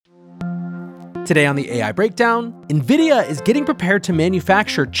Today on the AI Breakdown, NVIDIA is getting prepared to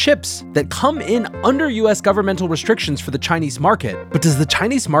manufacture chips that come in under US governmental restrictions for the Chinese market. But does the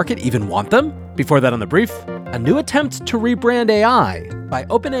Chinese market even want them? Before that on the brief, a new attempt to rebrand AI by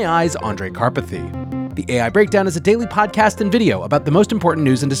OpenAI's Andrej Karpathy. The AI Breakdown is a daily podcast and video about the most important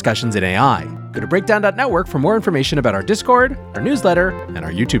news and discussions in AI. Go to breakdown.network for more information about our Discord, our newsletter, and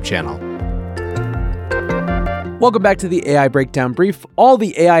our YouTube channel. Welcome back to the AI Breakdown Brief, all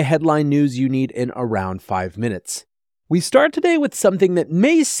the AI headline news you need in around 5 minutes. We start today with something that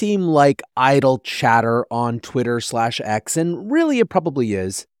may seem like idle chatter on Twitter/X, and really it probably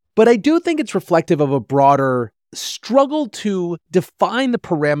is, but I do think it's reflective of a broader struggle to define the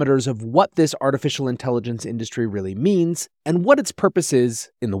parameters of what this artificial intelligence industry really means and what its purpose is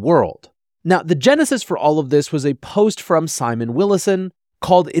in the world. Now, the genesis for all of this was a post from Simon Willison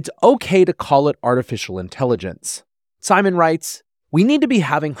called "It's Okay to Call It Artificial Intelligence." Simon writes, "We need to be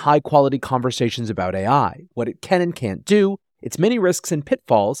having high-quality conversations about AI, what it can and can't do, its many risks and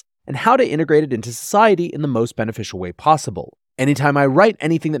pitfalls, and how to integrate it into society in the most beneficial way possible. Anytime I write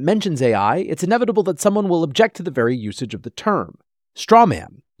anything that mentions AI, it's inevitable that someone will object to the very usage of the term.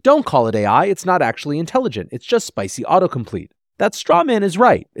 Strawman. Don't call it AI, it's not actually intelligent, it's just spicy autocomplete. That strawman is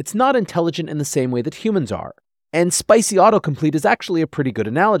right, it's not intelligent in the same way that humans are. And spicy autocomplete is actually a pretty good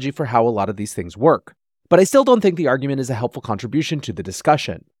analogy for how a lot of these things work. But I still don't think the argument is a helpful contribution to the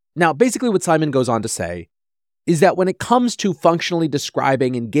discussion." Now, basically what Simon goes on to say is that when it comes to functionally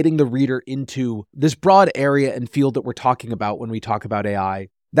describing and getting the reader into this broad area and field that we're talking about when we talk about AI,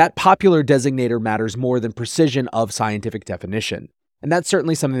 that popular designator matters more than precision of scientific definition. And that's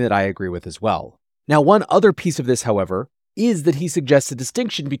certainly something that I agree with as well. Now, one other piece of this, however, is that he suggests a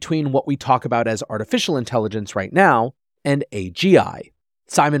distinction between what we talk about as artificial intelligence right now and AGI.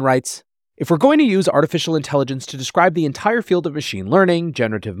 Simon writes, "If we're going to use artificial intelligence to describe the entire field of machine learning,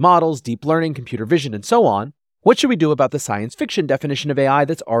 generative models, deep learning, computer vision, and so on, what should we do about the science fiction definition of AI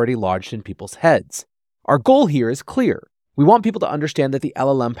that's already lodged in people's heads? Our goal here is clear. We want people to understand that the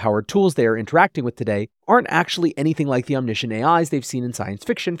LLM-powered tools they are interacting with today aren't actually anything like the omniscient AIs they've seen in science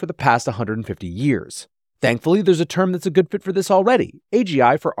fiction for the past 150 years. Thankfully, there's a term that's a good fit for this already,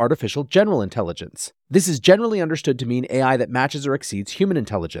 AGI for Artificial General Intelligence. This is generally understood to mean AI that matches or exceeds human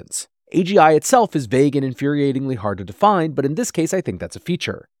intelligence. AGI itself is vague and infuriatingly hard to define, but in this case, I think that's a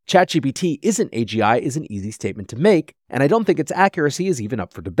feature. ChatGPT isn't AGI is an easy statement to make, and I don't think its accuracy is even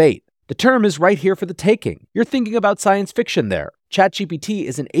up for debate. The term is right here for the taking. You're thinking about science fiction there. ChatGPT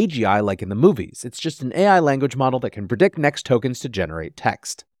isn't AGI like in the movies. It's just an AI language model that can predict next tokens to generate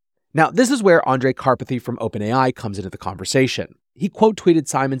text." Now, this is where Andrej Karpathy from OpenAI comes into the conversation. He quote tweeted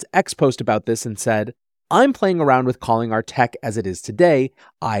Simon's X post about this and said, "I'm playing around with calling our tech as it is today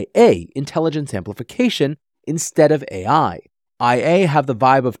IA, intelligence amplification, instead of AI. IA have the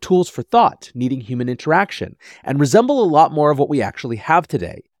vibe of tools for thought, needing human interaction, and resemble a lot more of what we actually have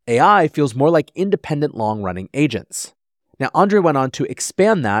today. AI feels more like independent long-running agents." Now, Andrej went on to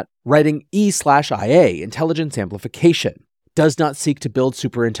expand that, writing E/IA, intelligence amplification. "Does not seek to build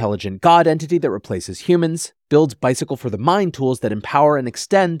superintelligent God entity that replaces humans, builds bicycle for the mind tools that empower and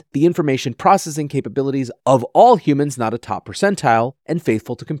extend the information processing capabilities of all humans not a top percentile, and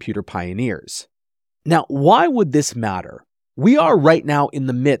faithful to computer pioneers." Now, why would this matter? We are right now in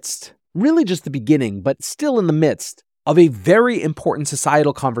the midst, really just the beginning, but still in the midst, of a very important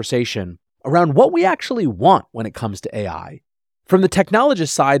societal conversation around what we actually want when it comes to AI. From the technologist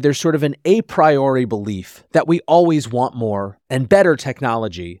side, there's sort of an a priori belief that we always want more and better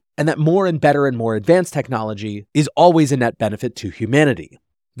technology, and that more and better and more advanced technology is always a net benefit to humanity.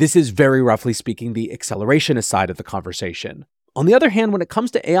 This is very roughly speaking the accelerationist side of the conversation. On the other hand, when it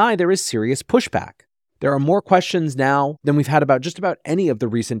comes to AI, there is serious pushback. There are more questions now than we've had about just about any of the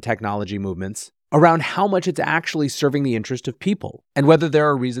recent technology movements around how much it's actually serving the interest of people, and whether there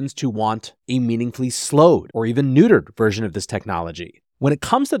are reasons to want a meaningfully slowed or even neutered version of this technology. When it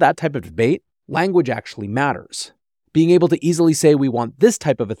comes to that type of debate, language actually matters. Being able to easily say we want this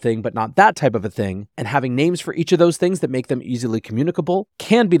type of a thing but not that type of a thing, and having names for each of those things that make them easily communicable,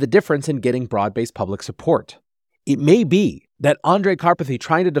 can be the difference in getting broad-based public support. It may be that Andrej Karpathy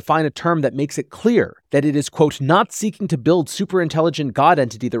trying to define a term that makes it clear that it is, quote, not seeking to build superintelligent God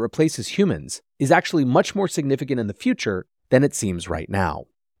entity that replaces humans is actually much more significant in the future than it seems right now.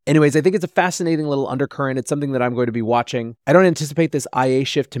 Anyways, I think it's a fascinating little undercurrent. It's something that I'm going to be watching. I don't anticipate this IA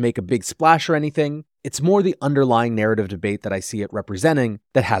shift to make a big splash or anything. It's more the underlying narrative debate that I see it representing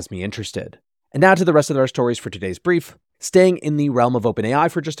that has me interested. And now to the rest of our stories for today's brief. Staying in the realm of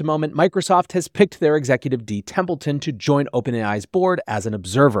OpenAI for just a moment, Microsoft has picked their executive Dee Templeton to join OpenAI's board as an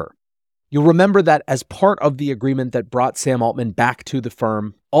observer. You'll remember that as part of the agreement that brought Sam Altman back to the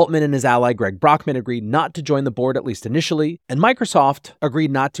firm, Altman and his ally Greg Brockman agreed not to join the board, at least initially, and Microsoft agreed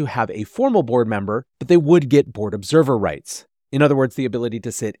not to have a formal board member, but they would get board observer rights. In other words, the ability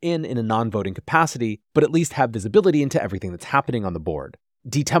to sit in a non-voting capacity, but at least have visibility into everything that's happening on the board.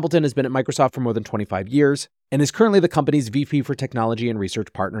 Dee Templeton has been at Microsoft for more than 25 years and is currently the company's VP for Technology and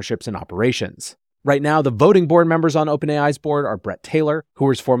Research Partnerships and Operations. Right now, the voting board members on OpenAI's board are Brett Taylor, who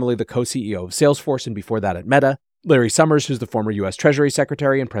was formerly the co-CEO of Salesforce and before that at Meta, Larry Summers, who's the former U.S. Treasury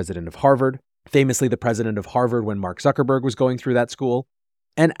Secretary and president of Harvard, famously the president of Harvard when Mark Zuckerberg was going through that school,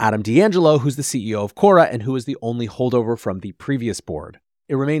 and Adam D'Angelo, who's the CEO of Quora and who is the only holdover from the previous board.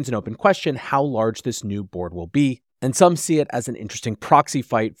 It remains an open question how large this new board will be, and some see it as an interesting proxy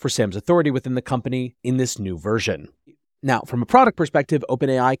fight for Sam's authority within the company in this new version. Now, from a product perspective,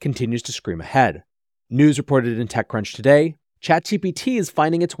 OpenAI continues to scream ahead. News reported in TechCrunch today, ChatGPT is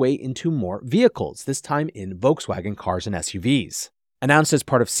finding its way into more vehicles, this time in Volkswagen cars and SUVs. Announced as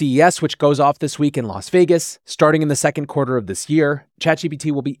part of CES, which goes off this week in Las Vegas, starting in the second quarter of this year,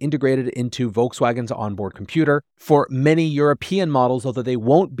 ChatGPT will be integrated into Volkswagen's onboard computer for many European models, although they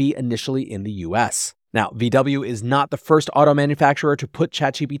won't be initially in the US. Now, VW is not the first auto manufacturer to put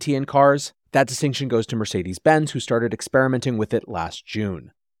ChatGPT in cars. That distinction goes to Mercedes-Benz, who started experimenting with it last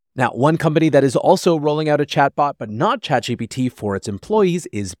June. Now, one company that is also rolling out a chatbot, but not ChatGPT for its employees,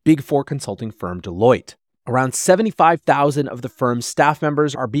 is Big Four consulting firm Deloitte. Around 75,000 of the firm's staff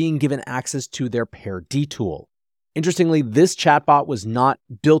members are being given access to their Pair D tool. Interestingly, this chatbot was not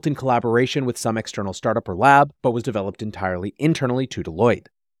built in collaboration with some external startup or lab, but was developed entirely internally to Deloitte.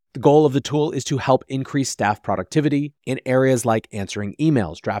 The goal of the tool is to help increase staff productivity in areas like answering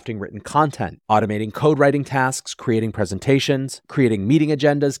emails, drafting written content, automating code writing tasks, creating presentations, creating meeting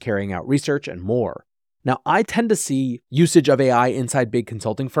agendas, carrying out research, and more. Now, I tend to see usage of AI inside big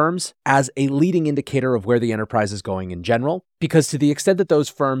consulting firms as a leading indicator of where the enterprise is going in general, because to the extent that those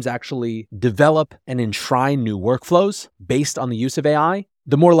firms actually develop and enshrine new workflows based on the use of AI,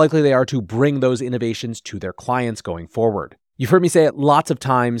 the more likely they are to bring those innovations to their clients going forward. You've heard me say it lots of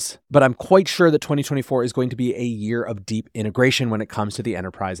times, but I'm quite sure that 2024 is going to be a year of deep integration when it comes to the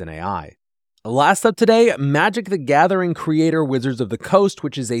enterprise and AI. Last up today, Magic the Gathering creator Wizards of the Coast,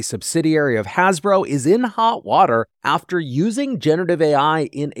 which is a subsidiary of Hasbro, is in hot water after using generative AI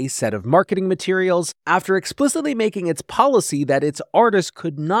in a set of marketing materials after explicitly making its policy that its artists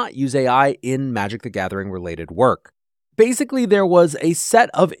could not use AI in Magic the Gathering related work. Basically, there was a set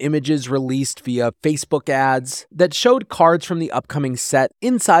of images released via Facebook ads that showed cards from the upcoming set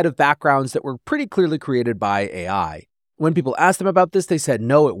inside of backgrounds that were pretty clearly created by AI. When people asked them about this, they said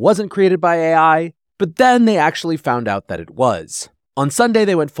no, it wasn't created by AI, but then they actually found out that it was. On Sunday,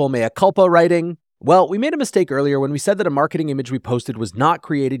 they went full mea culpa, writing, "Well, we made a mistake earlier when we said that a marketing image we posted was not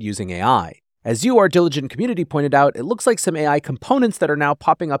created using AI. As you, our diligent community, pointed out, it looks like some AI components that are now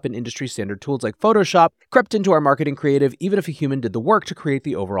popping up in industry standard tools like Photoshop crept into our marketing creative even if a human did the work to create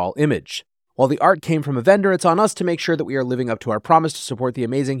the overall image. While the art came from a vendor, it's on us to make sure that we are living up to our promise to support the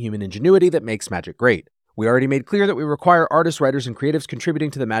amazing human ingenuity that makes Magic great. We already made clear that we require artists, writers, and creatives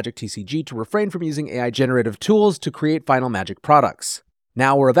contributing to the Magic TCG to refrain from using AI generative tools to create final Magic products.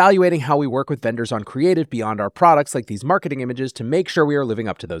 Now we're evaluating how we work with vendors on creative beyond our products like these marketing images to make sure we are living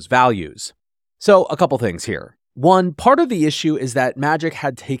up to those values." So a couple things here. One, part of the issue is that Magic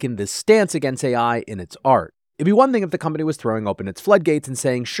had taken this stance against AI in its art. It'd be one thing if the company was throwing open its floodgates and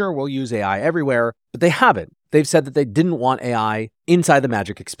saying, sure, we'll use AI everywhere, but they haven't. They've said that they didn't want AI inside the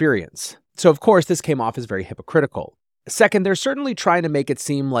Magic experience. So of course, this came off as very hypocritical. Second, they're certainly trying to make it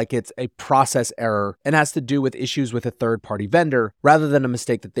seem like it's a process error and has to do with issues with a third-party vendor rather than a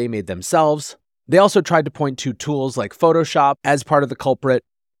mistake that they made themselves. They also tried to point to tools like Photoshop as part of the culprit.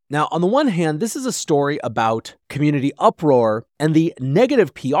 Now, on the one hand, this is a story about community uproar and the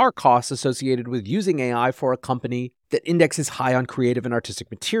negative PR costs associated with using AI for a company that indexes high on creative and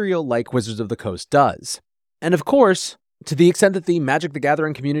artistic material like Wizards of the Coast does. And of course, to the extent that the Magic the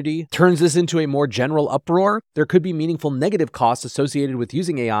Gathering community turns this into a more general uproar, there could be meaningful negative costs associated with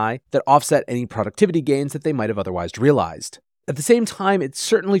using AI that offset any productivity gains that they might have otherwise realized. At the same time, it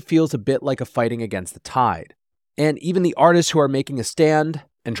certainly feels a bit like a fighting against the tide. And even the artists who are making a stand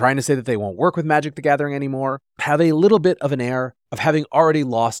and trying to say that they won't work with Magic the Gathering anymore have a little bit of an air of having already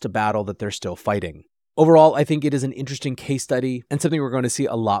lost a battle that they're still fighting. Overall, I think it is an interesting case study and something we're going to see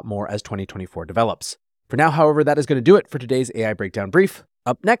a lot more as 2024 develops. For now, however, that is going to do it for today's AI Breakdown Brief.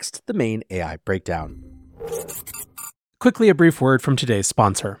 Up next, the main AI Breakdown. Quickly, a brief word from today's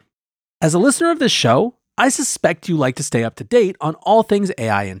sponsor. As a listener of this show, I suspect you like to stay up to date on all things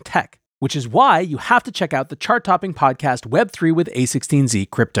AI and tech, which is why you have to check out the chart-topping podcast Web3 with A16Z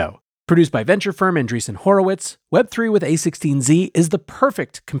Crypto. Produced by venture firm Andrej Horowitz, Web3 with A16Z is the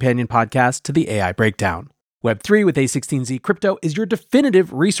perfect companion podcast to the AI Breakdown. Web3 with A16Z Crypto is your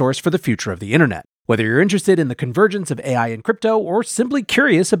definitive resource for the future of the internet, whether you're interested in the convergence of AI and crypto or simply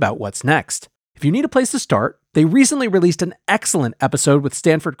curious about what's next. If you need a place to start, they recently released an excellent episode with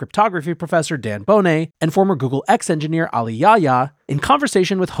Stanford cryptography professor Dan Boneh and former Google X engineer Ali Yahya in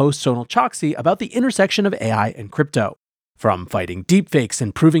conversation with host Sonal Chokshi about the intersection of AI and crypto. From fighting deepfakes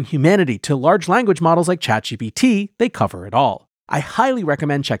and proving humanity to large language models like ChatGPT, they cover it all. I highly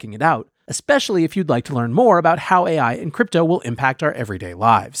recommend checking it out, especially if you'd like to learn more about how AI and crypto will impact our everyday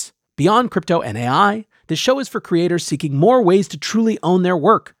lives. Beyond crypto and AI, this show is for creators seeking more ways to truly own their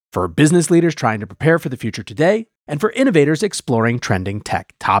work, for business leaders trying to prepare for the future today, and for innovators exploring trending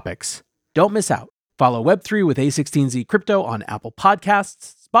tech topics. Don't miss out. Follow Web3 with A16Z Crypto on Apple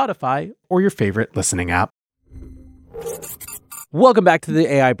Podcasts, Spotify, or your favorite listening app. Welcome back to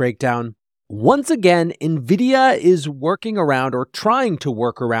the AI Breakdown. Once again, NVIDIA is working around or trying to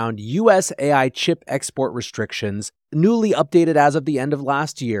work around US AI chip export restrictions, newly updated as of the end of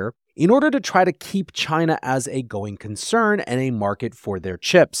last year, in order to try to keep China as a going concern and a market for their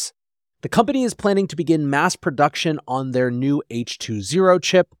chips. The company is planning to begin mass production on their new H20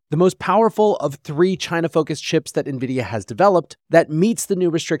 chip, the most powerful of 3 China-focused chips that NVIDIA has developed that meets the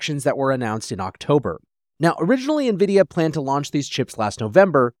new restrictions that were announced in October. Now, originally, NVIDIA planned to launch these chips last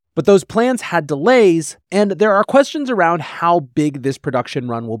November, but those plans had delays, and there are questions around how big this production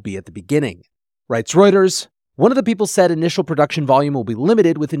run will be at the beginning. Writes Reuters, one of the people said initial production volume will be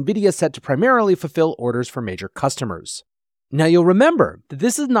limited, with NVIDIA set to primarily fulfill orders for major customers. Now, you'll remember that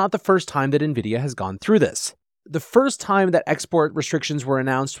this is not the first time that NVIDIA has gone through this. The first time that export restrictions were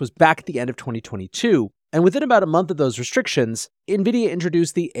announced was back at the end of 2022, and within about a month of those restrictions, NVIDIA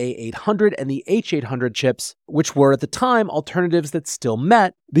introduced the A800 and the H800 chips, which were at the time alternatives that still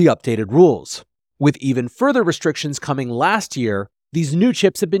met the updated rules. With even further restrictions coming last year, these new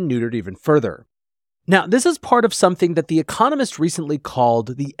chips have been neutered even further. Now, this is part of something that The Economist recently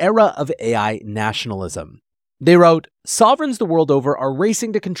called the era of AI nationalism. They wrote, "Sovereigns the world over are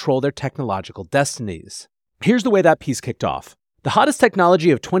racing to control their technological destinies." Here's the way that piece kicked off. The hottest technology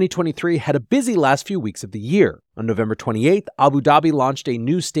of 2023 had a busy last few weeks of the year. On November 28th, Abu Dhabi launched a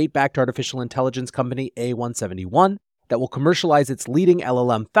new state-backed artificial intelligence company, A171, that will commercialize its leading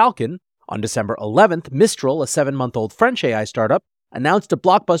LLM Falcon. On December 11th, Mistral, a 7-month-old French AI startup, announced a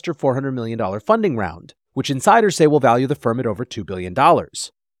blockbuster $400 million funding round, which insiders say will value the firm at over $2 billion.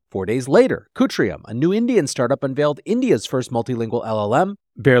 4 days later, Kutrium, a new Indian startup, unveiled India's first multilingual LLM.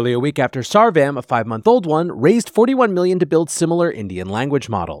 Barely a week after Sarvam, a 5-month-old one, raised $41 million to build similar Indian language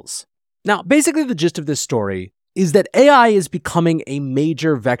models. Now, basically the gist of this story is that AI is becoming a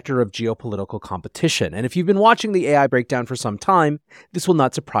major vector of geopolitical competition, and if you've been watching the AI Breakdown for some time, this will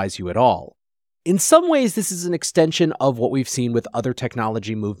not surprise you at all. In some ways, this is an extension of what we've seen with other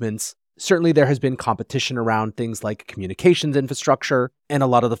technology movements. Certainly, there has been competition around things like communications infrastructure, and a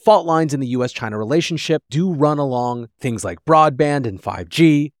lot of the fault lines in the US-China relationship do run along things like broadband and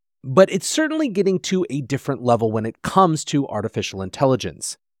 5G, but it's certainly getting to a different level when it comes to artificial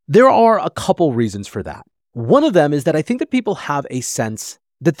intelligence. There are a couple reasons for that. One of them is that I think that people have a sense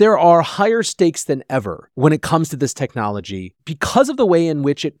that there are higher stakes than ever when it comes to this technology because of the way in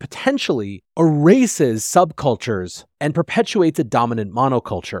which it potentially erases subcultures and perpetuates a dominant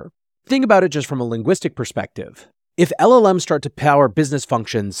monoculture. Think about it just from a linguistic perspective. If LLMs start to power business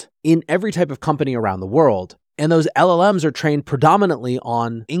functions in every type of company around the world, and those LLMs are trained predominantly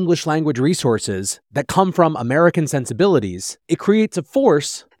on English language resources that come from American sensibilities, it creates a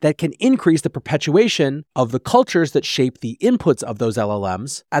force that can increase the perpetuation of the cultures that shape the inputs of those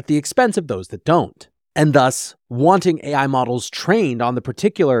LLMs at the expense of those that don't. And thus, wanting AI models trained on the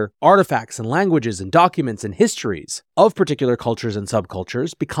particular artifacts and languages and documents and histories of particular cultures and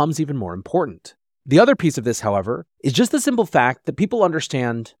subcultures becomes even more important. The other piece of this, however, is just the simple fact that people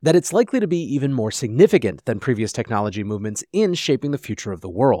understand that it's likely to be even more significant than previous technology movements in shaping the future of the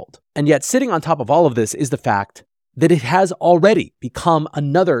world. And yet, sitting on top of all of this is the fact that it has already become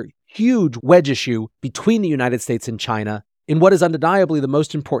another huge wedge issue between the United States and China in what is undeniably the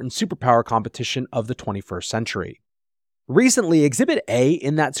most important superpower competition of the 21st century. Recently, Exhibit A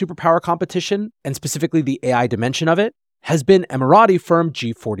in that superpower competition, and specifically the AI dimension of it, has been Emirati firm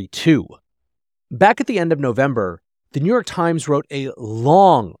G42. Back at the end of November, the New York Times wrote a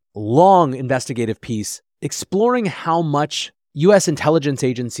long investigative piece exploring how much US intelligence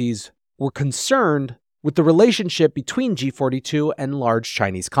agencies were concerned with the relationship between G42 and large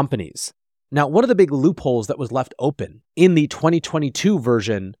Chinese companies. Now, one of the big loopholes that was left open in the 2022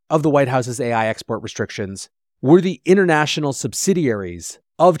 version of the White House's AI export restrictions were the international subsidiaries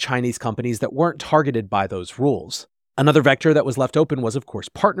of Chinese companies that weren't targeted by those rules. Another vector that was left open was, of course,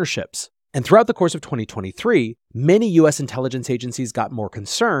 partnerships. And throughout the course of 2023, many US intelligence agencies got more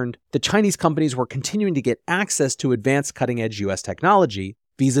concerned that Chinese companies were continuing to get access to advanced cutting-edge US technology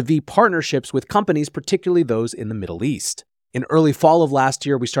vis-a-vis partnerships with companies, particularly those in the Middle East. In early fall of last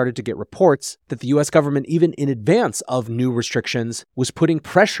year, we started to get reports that the US government, even in advance of new restrictions, was putting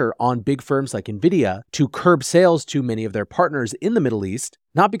pressure on big firms like NVIDIA to curb sales to many of their partners in the Middle East,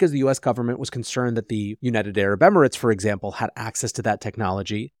 not because the US government was concerned that the United Arab Emirates, for example, had access to that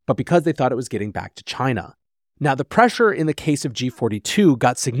technology, but because they thought it was getting back to China. Now, the pressure in the case of G42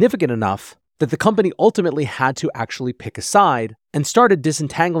 got significant enough that the company ultimately had to actually pick a side and started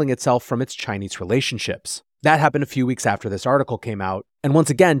disentangling itself from its Chinese relationships. That happened a few weeks after this article came out, and once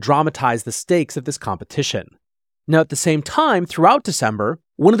again dramatized the stakes of this competition. Now, at the same time, throughout December,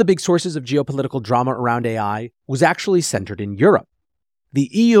 one of the big sources of geopolitical drama around AI was actually centered in Europe. The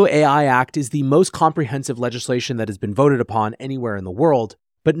EU AI Act is the most comprehensive legislation that has been voted upon anywhere in the world,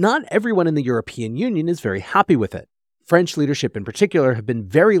 but not everyone in the European Union is very happy with it. French leadership in particular have been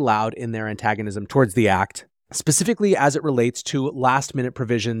very loud in their antagonism towards the act, specifically as it relates to last-minute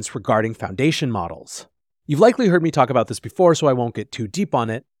provisions regarding foundation models. You've likely heard me talk about this before, so I won't get too deep on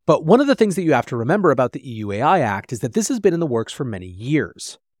it, but one of the things that you have to remember about the EU AI Act is that this has been in the works for many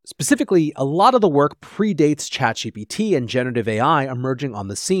years. Specifically, a lot of the work predates ChatGPT and generative AI emerging on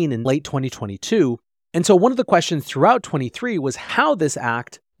the scene in late 2022, and so one of the questions throughout 23 was how this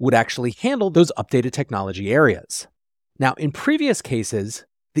act would actually handle those updated technology areas. Now, in previous cases,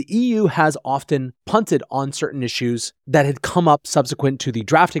 the EU has often punted on certain issues that had come up subsequent to the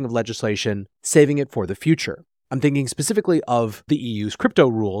drafting of legislation, saving it for the future. I'm thinking specifically of the EU's crypto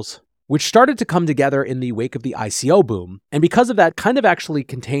rules, which started to come together in the wake of the ICO boom, and because of that kind of actually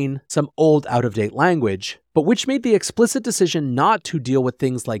contain some old out-of-date language, but which made the explicit decision not to deal with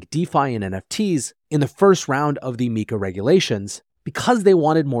things like DeFi and NFTs in the first round of the MiCA regulations, because they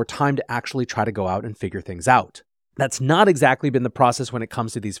wanted more time to actually try to go out and figure things out. That's not exactly been the process when it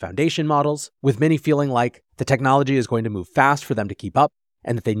comes to these foundation models, with many feeling like the technology is going to move fast for them to keep up,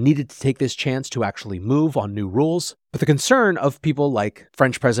 and that they needed to take this chance to actually move on new rules. But the concern of people like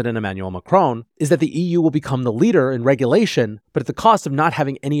French President Emmanuel Macron is that the EU will become the leader in regulation, but at the cost of not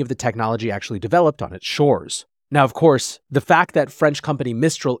having any of the technology actually developed on its shores. Now, of course, the fact that French company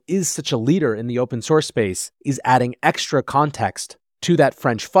Mistral is such a leader in the open source space is adding extra context to that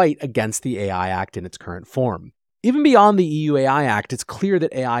French fight against the AI Act in its current form. Even beyond the EU AI Act, it's clear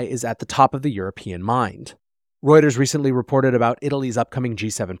that AI is at the top of the European mind. Reuters recently reported about Italy's upcoming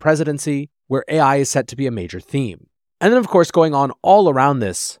G7 presidency, where AI is set to be a major theme. And then, of course, going on all around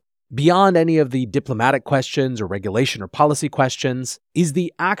this, beyond any of the diplomatic questions or regulation or policy questions, is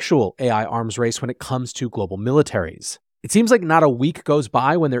the actual AI arms race when it comes to global militaries. It seems like not a week goes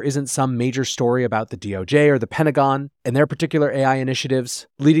by when there isn't some major story about the DOJ or the Pentagon and their particular AI initiatives,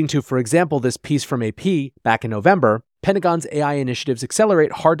 leading to, for example, this piece from AP back in November, Pentagon's AI initiatives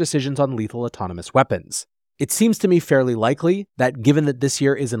accelerate hard decisions on lethal autonomous weapons. It seems to me fairly likely that given that this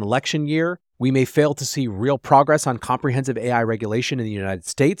year is an election year, we may fail to see real progress on comprehensive AI regulation in the United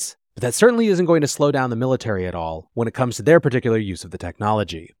States, but that certainly isn't going to slow down the military at all when it comes to their particular use of the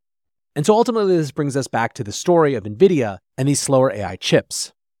technology. And so ultimately this brings us back to the story of NVIDIA and these slower AI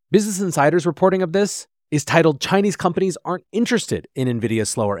chips. Business Insider's reporting of this is titled "Chinese Companies Aren't Interested in NVIDIA's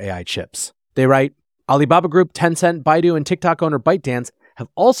Slower AI Chips." They write, Alibaba Group, Tencent, Baidu, and TikTok owner ByteDance have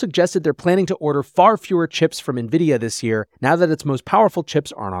all suggested they're planning to order far fewer chips from NVIDIA this year now that its most powerful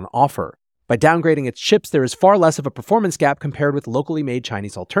chips aren't on offer. By downgrading its chips, there is far less of a performance gap compared with locally made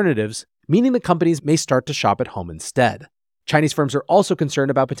Chinese alternatives, meaning the companies may start to shop at home instead. Chinese firms are also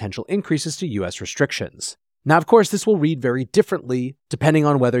concerned about potential increases to US restrictions. Now, of course, this will read very differently depending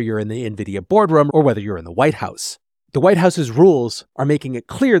on whether you're in the NVIDIA boardroom or whether you're in the White House. The White House's rules are making it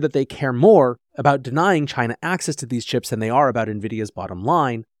clear that they care more about denying China access to these chips than they are about NVIDIA's bottom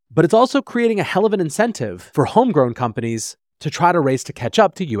line, but it's also creating a hell of an incentive for homegrown companies to try to race to catch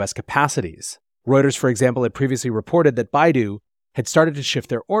up to US capacities. Reuters, for example, had previously reported that Baidu had started to shift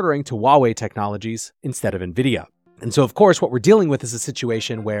their ordering to Huawei technologies instead of NVIDIA. And so, of course, what we're dealing with is a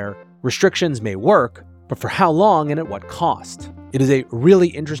situation where restrictions may work, but for how long and at what cost? It is a really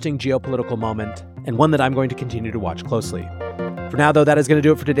interesting geopolitical moment, and one that I'm going to continue to watch closely. For now, though, that is going to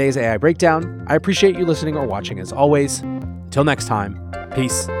do it for today's AI Breakdown. I appreciate you listening or watching as always. Until next time,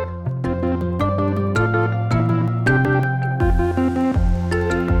 peace.